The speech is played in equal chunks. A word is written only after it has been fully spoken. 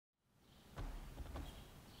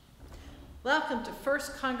Welcome to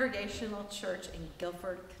First Congregational Church in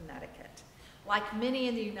Guilford, Connecticut. Like many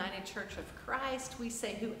in the United Church of Christ, we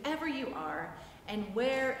say whoever you are and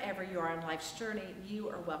wherever you are on life's journey, you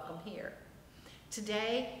are welcome here.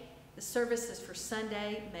 Today, the service is for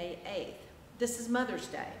Sunday, May 8th. This is Mother's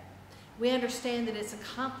Day. We understand that it's a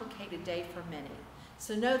complicated day for many,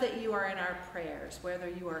 so know that you are in our prayers, whether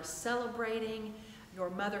you are celebrating your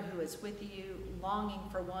mother who is with you, longing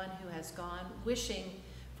for one who has gone, wishing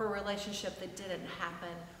for a relationship that didn't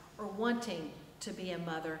happen, or wanting to be a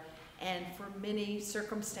mother, and for many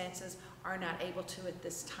circumstances are not able to at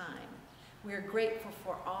this time. We are grateful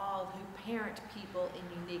for all who parent people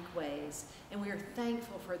in unique ways, and we are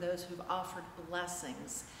thankful for those who've offered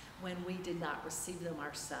blessings when we did not receive them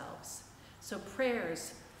ourselves. So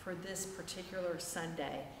prayers for this particular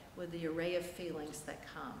Sunday with the array of feelings that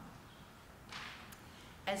come.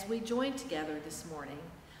 As we join together this morning,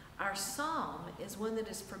 our psalm is one that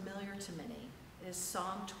is familiar to many. It is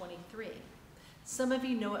Psalm 23. Some of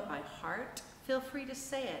you know it by heart. Feel free to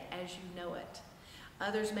say it as you know it.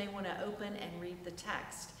 Others may want to open and read the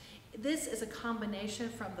text. This is a combination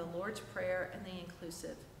from the Lord's Prayer and the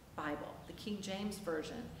Inclusive Bible, the King James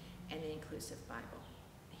Version and the Inclusive Bible.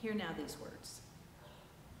 Hear now these words.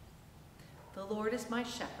 The Lord is my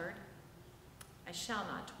shepherd, I shall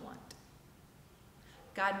not want.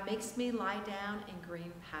 God makes me lie down in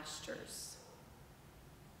green pastures,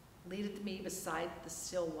 leadeth me beside the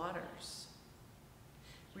still waters,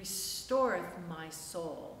 restoreth my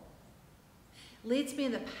soul, leads me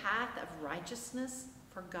in the path of righteousness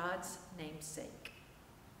for God's name's sake.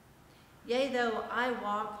 Yea, though I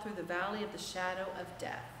walk through the valley of the shadow of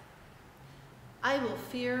death, I will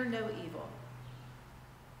fear no evil,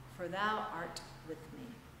 for thou art with me.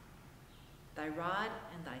 Thy rod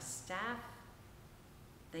and thy staff,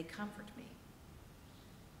 they comfort me.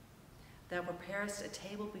 Thou preparest a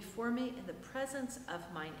table before me in the presence of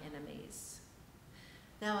mine enemies.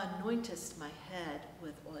 Thou anointest my head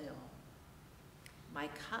with oil. My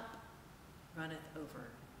cup runneth over.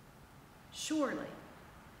 Surely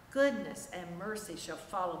goodness and mercy shall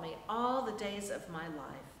follow me all the days of my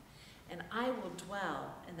life, and I will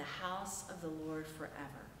dwell in the house of the Lord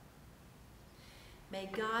forever. May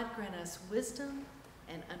God grant us wisdom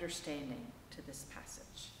and understanding to this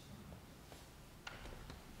passage.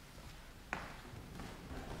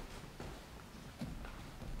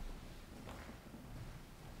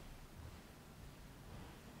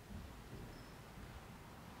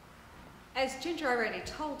 As Ginger already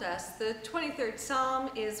told us, the 23rd Psalm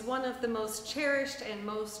is one of the most cherished and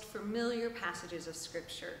most familiar passages of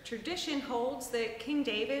Scripture. Tradition holds that King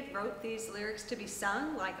David wrote these lyrics to be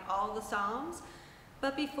sung like all the Psalms,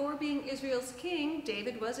 but before being Israel's king,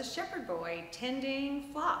 David was a shepherd boy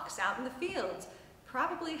tending flocks out in the fields,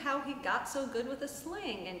 probably how he got so good with a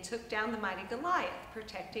sling and took down the mighty Goliath,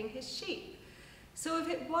 protecting his sheep. So if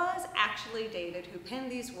it was actually David who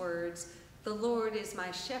penned these words, "The Lord is my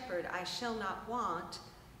shepherd, I shall not want,"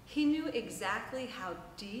 he knew exactly how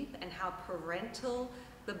deep and how parental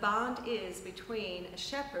the bond is between a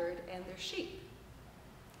shepherd and their sheep.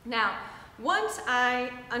 Now, once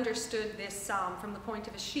I understood this psalm from the point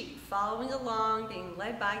of a sheep following along, being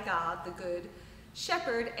led by God, the good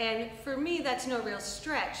shepherd, and for me that's no real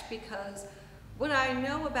stretch because what I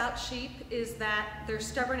know about sheep is that they're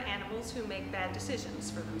stubborn animals who make bad decisions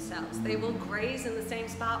for themselves. They will graze in the same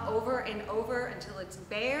spot over and over until it's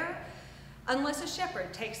bare, unless a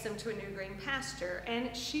shepherd takes them to a new green pasture.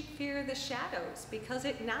 And sheep fear the shadows because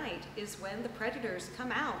at night is when the predators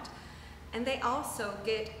come out, and they also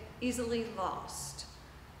get easily lost.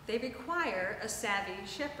 They require a savvy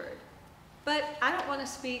shepherd. But I don't want to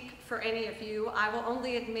speak for any of you. I will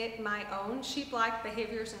only admit my own sheep-like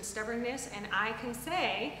behaviors and stubbornness, and I can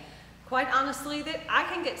say, quite honestly, that I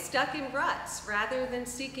can get stuck in ruts rather than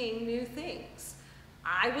seeking new things.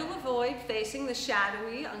 I will avoid facing the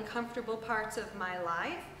shadowy, uncomfortable parts of my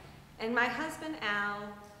life, and my husband,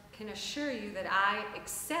 Al, can assure you that I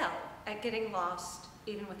excel at getting lost,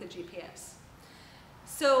 even with a GPS.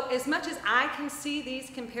 So as much as I can see these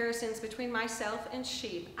comparisons between myself and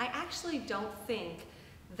sheep, I actually don't think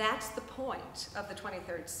that's the point of the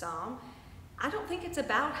 23rd Psalm. I don't think it's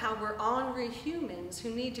about how we're ornery humans who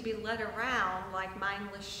need to be led around like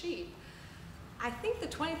mindless sheep. I think the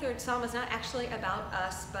 23rd Psalm is not actually about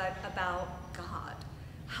us, but about God.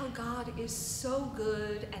 How God is so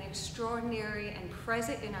good and extraordinary and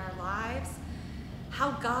present in our lives.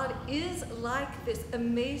 How God is like this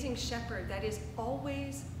amazing shepherd that is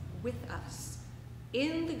always with us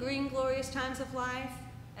in the green, glorious times of life,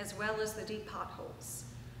 as well as the deep potholes.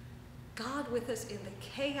 God with us in the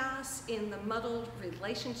chaos, in the muddled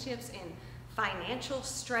relationships, in financial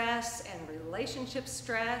stress and relationship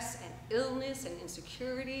stress and illness and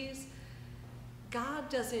insecurities. God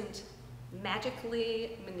doesn't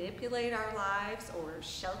magically manipulate our lives or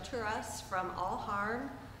shelter us from all harm,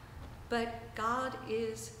 but God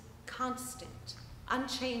is constant,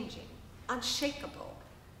 unchanging, unshakable.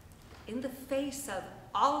 In the face of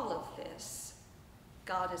all of this,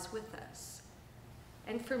 God is with us.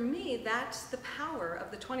 And for me, that's the power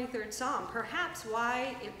of the 23rd Psalm, perhaps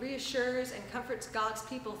why it reassures and comforts God's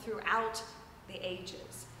people throughout the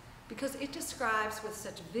ages, because it describes with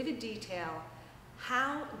such vivid detail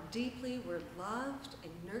how deeply we're loved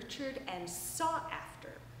and nurtured and sought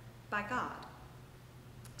after by God.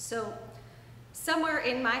 So somewhere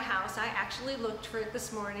in my house, I actually looked for it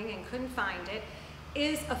this morning and couldn't find it,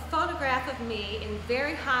 is a photograph of me in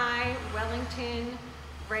very high Wellington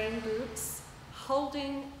rain boots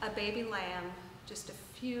holding a baby lamb just a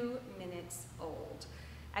few minutes old.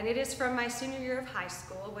 And it is from my senior year of high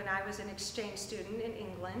school when I was an exchange student in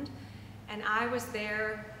England, and I was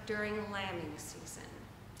there during lambing season.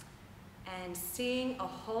 And seeing a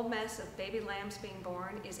whole mess of baby lambs being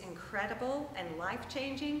born is incredible and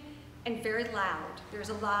life-changing and very loud. There's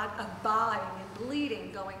a lot of bawling and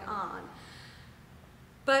bleeding going on.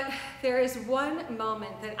 But there is one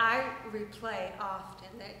moment that I replay often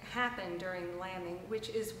that happened during lambing, which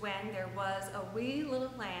is when there was a wee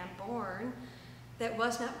little lamb born that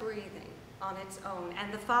was not breathing on its own.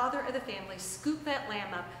 And the father of the family scooped that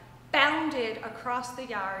lamb up, bounded across the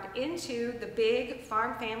yard into the big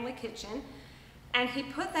farm family kitchen, and he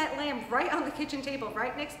put that lamb right on the kitchen table,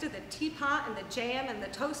 right next to the teapot and the jam and the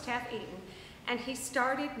toast half eaten, and he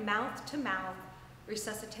started mouth-to-mouth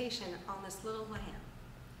resuscitation on this little lamb.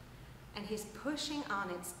 And he's pushing on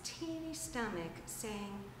its teeny stomach,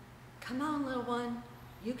 saying, "Come on, little one,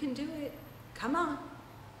 you can do it, come on."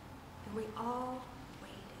 And we all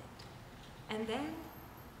waited. And then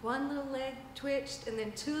one little leg twitched, and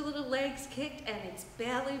then two little legs kicked, and its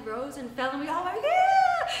belly rose and fell, and we all went,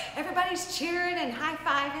 "Yeah!" Everybody's cheering and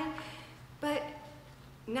high-fiving, but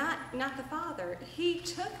not the father. He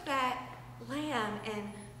took that lamb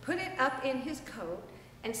and put it up in his coat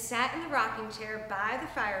and sat in the rocking chair by the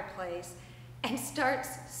fireplace and starts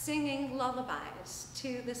singing lullabies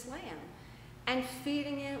to this lamb and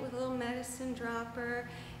feeding it with a little medicine dropper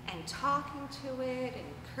and talking to it,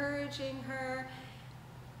 encouraging her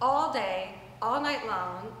all day, all night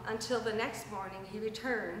long, until the next morning he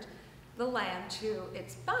returned the lamb to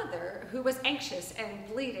its mother, who was anxious and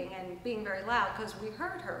bleeding and being very loud because we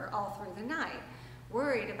heard her all through the night,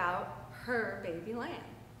 worried about her baby lamb.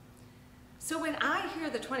 So when I hear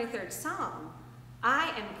the 23rd Psalm, I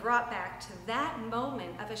am brought back to that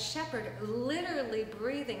moment of a shepherd literally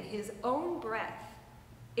breathing his own breath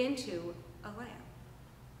into a lamb.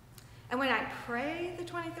 And when I pray the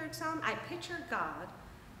 23rd Psalm, I picture God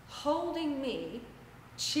holding me,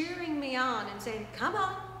 cheering me on and saying, "Come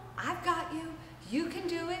on, I've got you, you can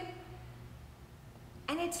do it."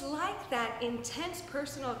 And it's like that intense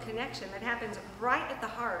personal connection that happens right at the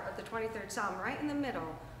heart of the 23rd Psalm, right in the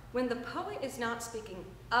middle, when the poet is not speaking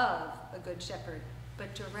of a good shepherd,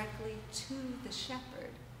 but directly to the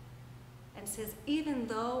shepherd, and says, "Even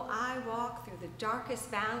though I walk through the darkest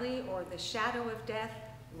valley or the shadow of death,"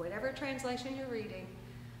 whatever translation you're reading,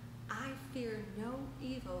 "I fear no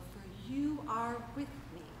evil, for you are with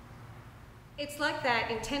me." It's like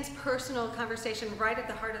that intense personal conversation right at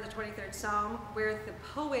the heart of the 23rd Psalm, where the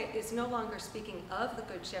poet is no longer speaking of the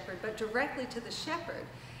good shepherd, but directly to the shepherd.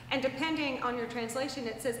 And depending on your translation,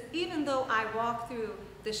 it says, "Even though I walk through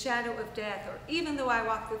the shadow of death," or "Even though I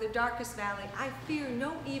walk through the darkest valley, I fear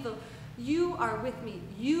no evil. You are with me.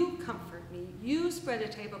 You comfort me. You spread a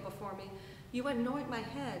table before me. You anoint my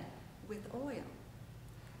head with oil."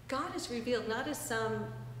 God is revealed not as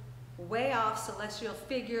some way off celestial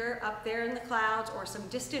figure up there in the clouds or some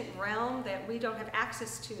distant realm that we don't have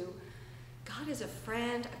access to. God is a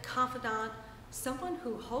friend, a confidant, someone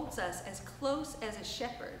who holds us as close as a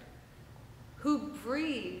shepherd, who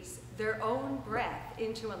breathes their own breath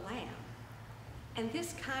into a lamb. And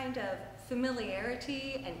this kind of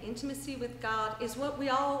familiarity and intimacy with God is what we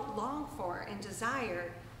all long for and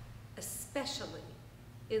desire, especially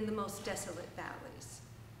in the most desolate valleys.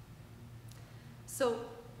 So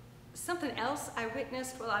something else I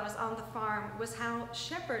witnessed while I was on the farm was how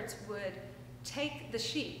shepherds would take the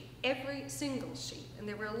sheep, every single sheep, and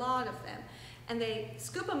there were a lot of them, and they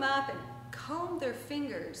scoop them up and comb their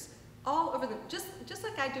fingers all over them, just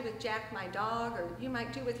like I do with Jack, my dog, or you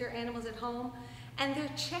might do with your animals at home, and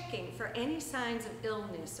they're checking for any signs of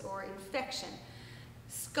illness or infection,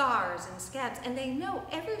 scars and scabs, and they know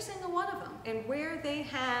every single one of them and where they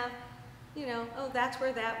have You know, oh, that's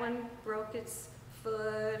where that one broke its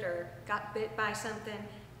foot or got bit by something.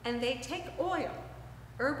 And they take oil,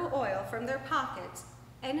 herbal oil, from their pockets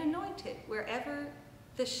and anoint it wherever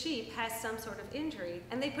the sheep has some sort of injury.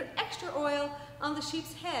 And they put extra oil on the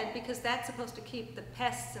sheep's head because that's supposed to keep the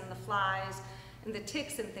pests and the flies and the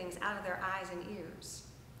ticks and things out of their eyes and ears.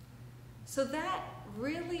 So that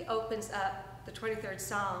really opens up the 23rd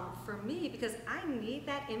Psalm for me, because I need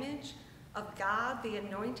that image of God, the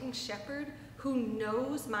anointing shepherd, who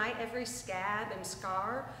knows my every scab and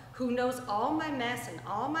scar, who knows all my mess and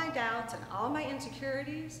all my doubts and all my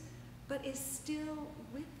insecurities, but is still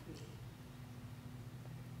with me.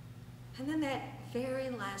 And then that very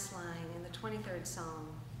last line in the 23rd Psalm,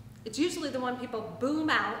 it's usually the one people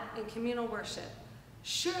boom out in communal worship.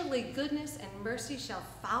 Surely goodness and mercy shall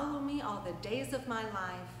follow me all the days of my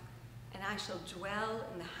life, and I shall dwell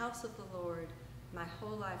in the house of the Lord my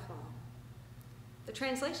whole life long. The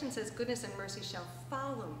translation says goodness and mercy shall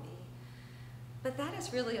follow me, but that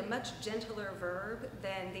is really a much gentler verb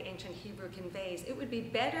than the ancient Hebrew conveys. It would be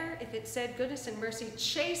better if it said goodness and mercy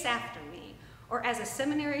chase after me, or as a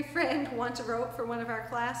seminary friend once wrote for one of our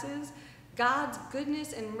classes, God's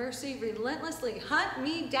goodness and mercy relentlessly hunt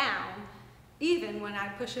me down even when I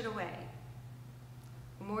push it away.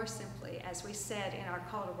 More simply, as we said in our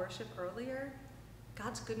call to worship earlier,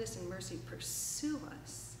 God's goodness and mercy pursue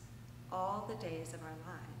us all the days of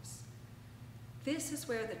our lives. This is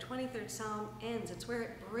where the 23rd Psalm ends. It's where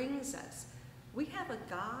it brings us. We have a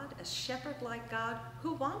God, a shepherd-like God,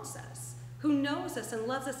 who wants us, who knows us and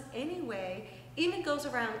loves us anyway, even goes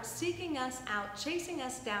around seeking us out, chasing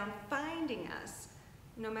us down, finding us,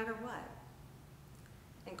 no matter what.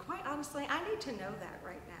 And quite honestly, I need to know that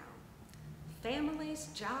right now. Families,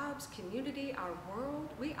 jobs, community, our world,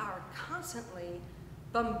 we are constantly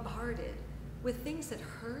bombarded with things that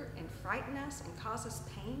hurt and frighten us and cause us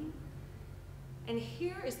pain. And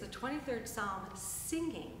here is the 23rd Psalm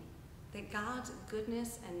singing that God's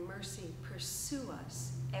goodness and mercy pursue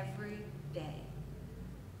us every day.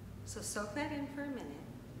 So soak that in for a minute.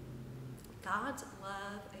 God's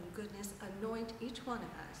love and goodness anoint each one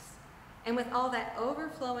of us. And with all that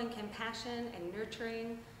overflowing compassion and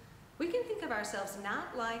nurturing, we can think of ourselves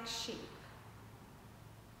not like sheep,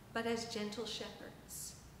 but as gentle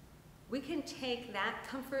shepherds. We can take that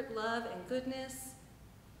comfort, love, and goodness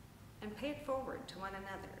and pay it forward to one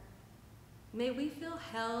another. May we feel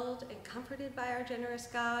held and comforted by our generous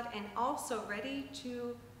God, and also ready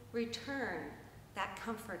to return that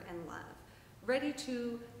comfort and love, ready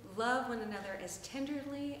to love one another as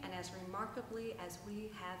tenderly and as remarkably as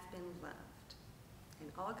we have been loved.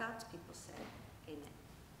 And all God's people said, amen.